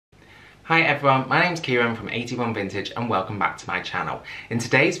Hi everyone, my name's Kieran from 81 Vintage and welcome back to my channel. In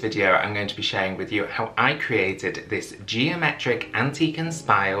today's video I'm going to be sharing with you how I created this geometric antique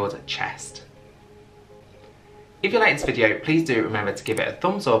inspired chest. If you like this video, please do remember to give it a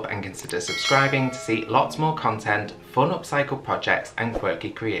thumbs up and consider subscribing to see lots more content, fun upcycle projects and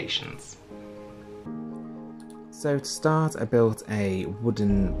quirky creations. So to start, I built a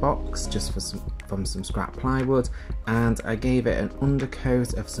wooden box just from some scrap plywood, and I gave it an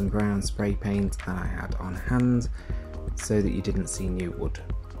undercoat of some brown spray paint that I had on hand so that you didn't see new wood.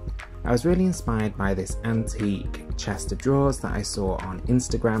 I was really inspired by this antique chest of drawers that I saw on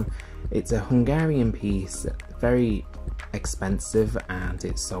Instagram. It's a Hungarian piece, very expensive, and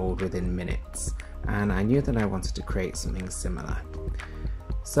it sold within minutes, and I knew that I wanted to create something similar.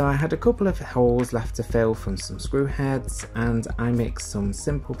 So I had a couple of holes left to fill from some screw heads, and I mixed some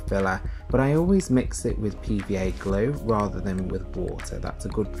simple filler, but I always mix it with PVA glue rather than with water. That's a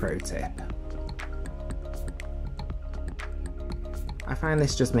good pro tip. I find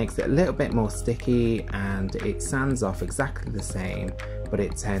this just makes it a little bit more sticky and it sands off exactly the same, but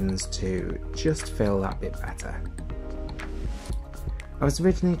it tends to just fill that bit better. I was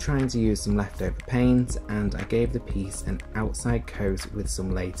originally trying to use some leftover paint, and I gave the piece an outside coat with some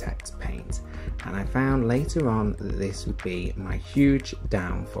latex paint, and I found later on that this would be my huge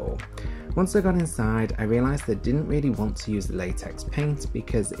downfall. Once I got inside, I realised I didn't really want to use the latex paint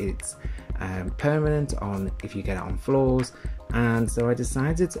because it's permanent on if you get it on floors, and so I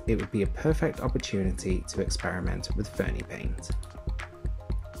decided it would be a perfect opportunity to experiment with FurniPaint.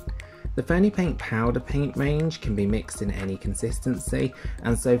 The FurniPaint powder paint range can be mixed in any consistency,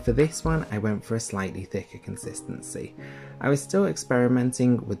 and so for this one I went for a slightly thicker consistency. I was still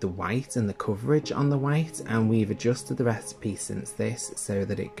experimenting with the white and the coverage on the white, and we've adjusted the recipe since this so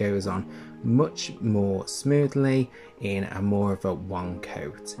that it goes on much more smoothly in a more of a one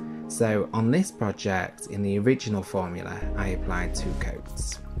coat. So on this project, in the original formula, I applied 2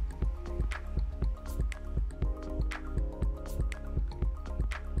 coats.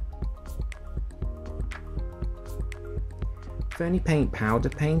 FurniPaint powder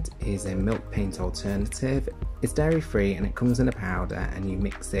paint is a milk paint alternative. It's dairy free and it comes in a powder, and you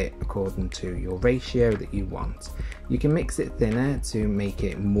mix it according to your ratio that you want. You can mix it thinner to make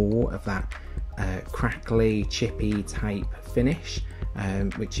it more of that crackly, chippy type finish,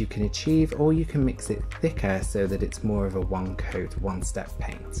 which you can achieve, or you can mix it thicker so that it's more of a one coat, one step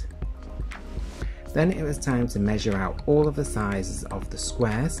paint. Then it was time to measure out all of the sizes of the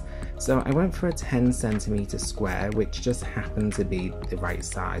squares, so I went for a 10cm square, which just happened to be the right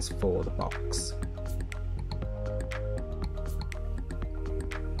size for the box.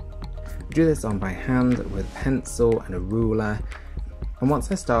 I drew this on by hand with a pencil and a ruler, and once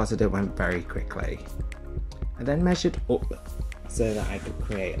I started it went very quickly. I then measured up so that I could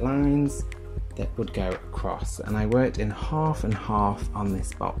create lines that would go across, and I worked in half and half on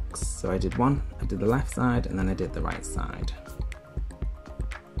this box. So I did the left side and then I did the right side.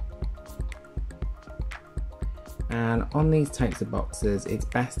 And on these types of boxes, it's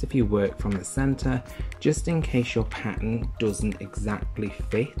best if you work from the center, just in case your pattern doesn't exactly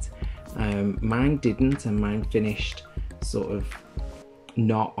fit. Mine didn't, and mine finished sort of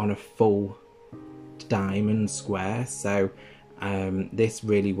not on a full diamond square, so this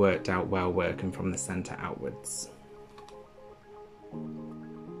really worked out well working from the center outwards.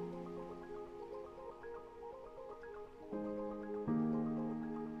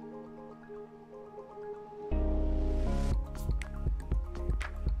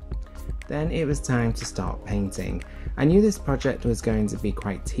 Then it was time to start painting. I knew this project was going to be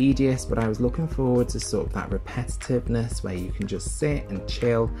quite tedious, but I was looking forward to sort of that repetitiveness where you can just sit and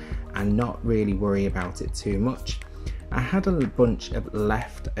chill and not really worry about it too much. I had a bunch of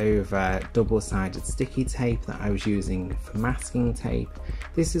leftover double-sided sticky tape that I was using for masking tape.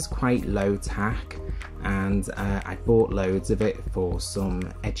 This is quite low tack, and I bought loads of it for some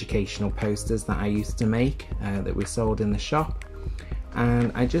educational posters that I used to make that we sold in the shop.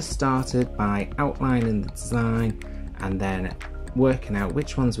 And I just started by outlining the design and then working out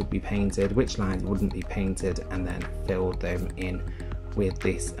which ones would be painted, which lines wouldn't be painted, and then filled them in with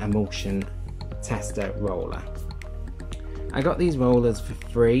this emulsion tester roller. I got these rollers for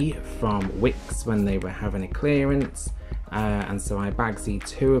free from Wix when they were having a clearance, and so I bagged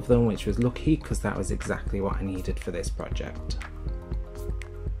 2 of them, which was lucky because that was exactly what I needed for this project.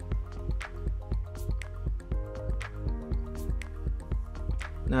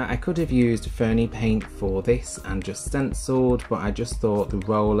 Now I could have used FurniPaint for this and just stenciled, but I just thought the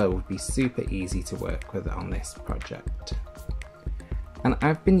roller would be super easy to work with on this project. And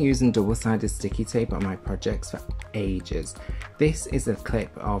I've been using double-sided sticky tape on my projects for ages. This is a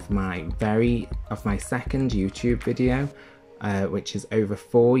clip of my second YouTube video, which is over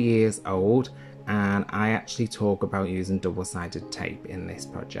 4 years old, and I actually talk about using double-sided tape in this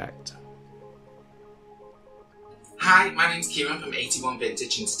project. Hi, my name's Kieran from 81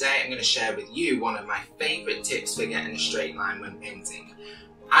 Vintage, and today I'm going to share with you one of my favourite tips for getting a straight line when painting.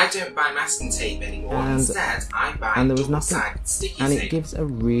 I don't buy masking tape anymore, instead I buy double-sided sticky tape. And it gives a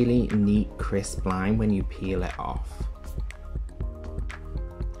really neat crisp line when you peel it off.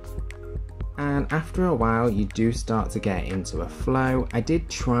 And after a while you do start to get into a flow. I did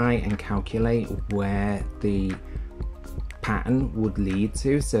try and calculate where the pattern would lead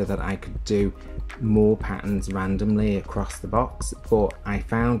to so that I could do more patterns randomly across the box, but I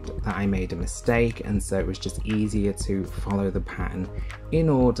found that I made a mistake, and so it was just easier to follow the pattern in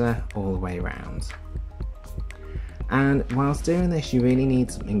order all the way around. And whilst doing this, you really need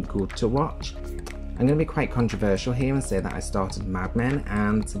something good to watch. I'm going to be quite controversial here and say that I started Madmen,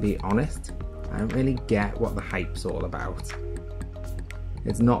 and to be honest, I don't really get what the hype's all about.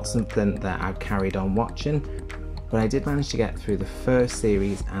 It's not something that I've carried on watching, but I did manage to get through the first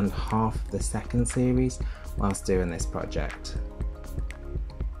series and half of the second series whilst doing this project.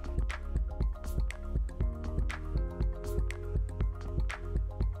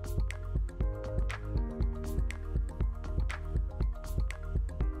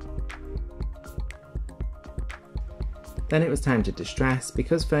 Then it was time to distress.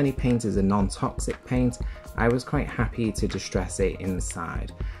 Because FurniPaint is a non-toxic paint, I was quite happy to distress it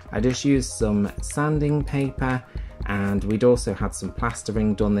inside. I just used some sanding paper, and we'd also had some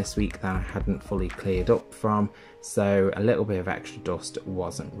plastering done this week that I hadn't fully cleared up from, so a little bit of extra dust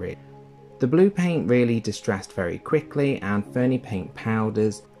wasn't real. The blue paint really distressed very quickly, and FurniPaint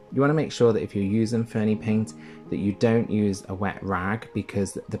powders, you want to make sure that if you're using FurniPaint that you don't use a wet rag,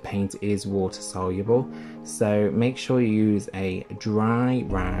 because the paint is water soluble, so make sure you use a dry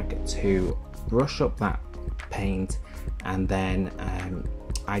rag to brush up that paint, and then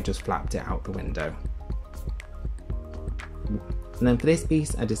I just flapped it out the window. And then for this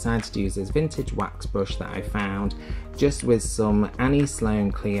piece I decided to use this vintage wax brush that I found, just with some Annie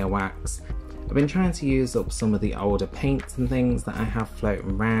Sloan clear wax. I've been trying to use up some of the older paints and things that I have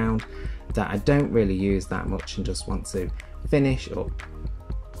floating around that I don't really use that much and just want to finish up.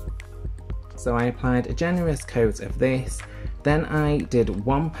 So I applied a generous coat of this, then I did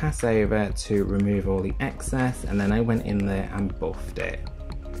one pass over to remove all the excess, and then I went in there and buffed it.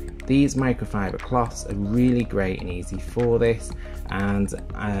 These microfiber cloths are really great and easy for this, and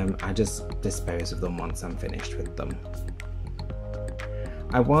I just dispose of them once I'm finished with them.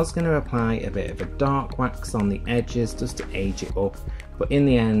 I was going to apply a bit of a dark wax on the edges just to age it up, but in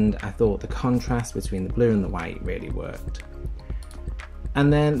the end I thought the contrast between the blue and the white really worked.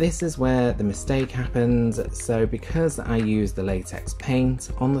 And then this is where the mistake happens. So because I used the latex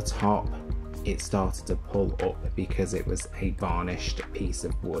paint on the top, it started to pull up because it was a varnished piece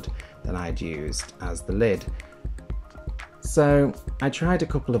of wood that I'd used as the lid. So I tried a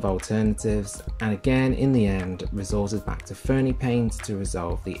couple of alternatives, and again in the end resorted back to FurniPaint to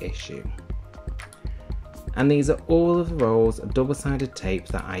resolve the issue. And these are all of the rolls of double-sided tape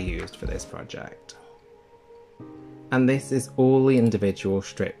that I used for this project. And this is all the individual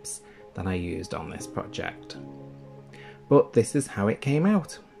strips that I used on this project. But this is how it came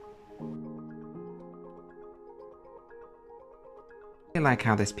out. I like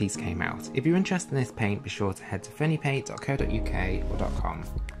how this piece came out. If you're interested in this paint, be sure to head to furnipaint.co.uk or .com.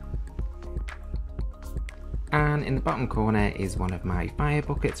 And in the bottom corner is one of my fire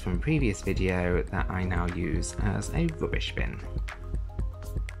buckets from a previous video that I now use as a rubbish bin.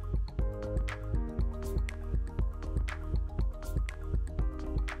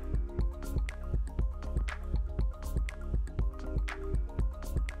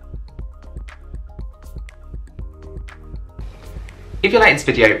 If you like this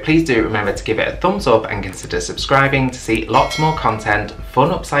video, please do remember to give it a thumbs up and consider subscribing to see lots more content,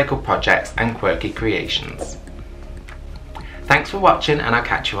 fun upcycle projects and quirky creations. Thanks for watching, and I'll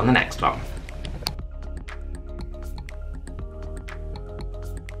catch you on the next one.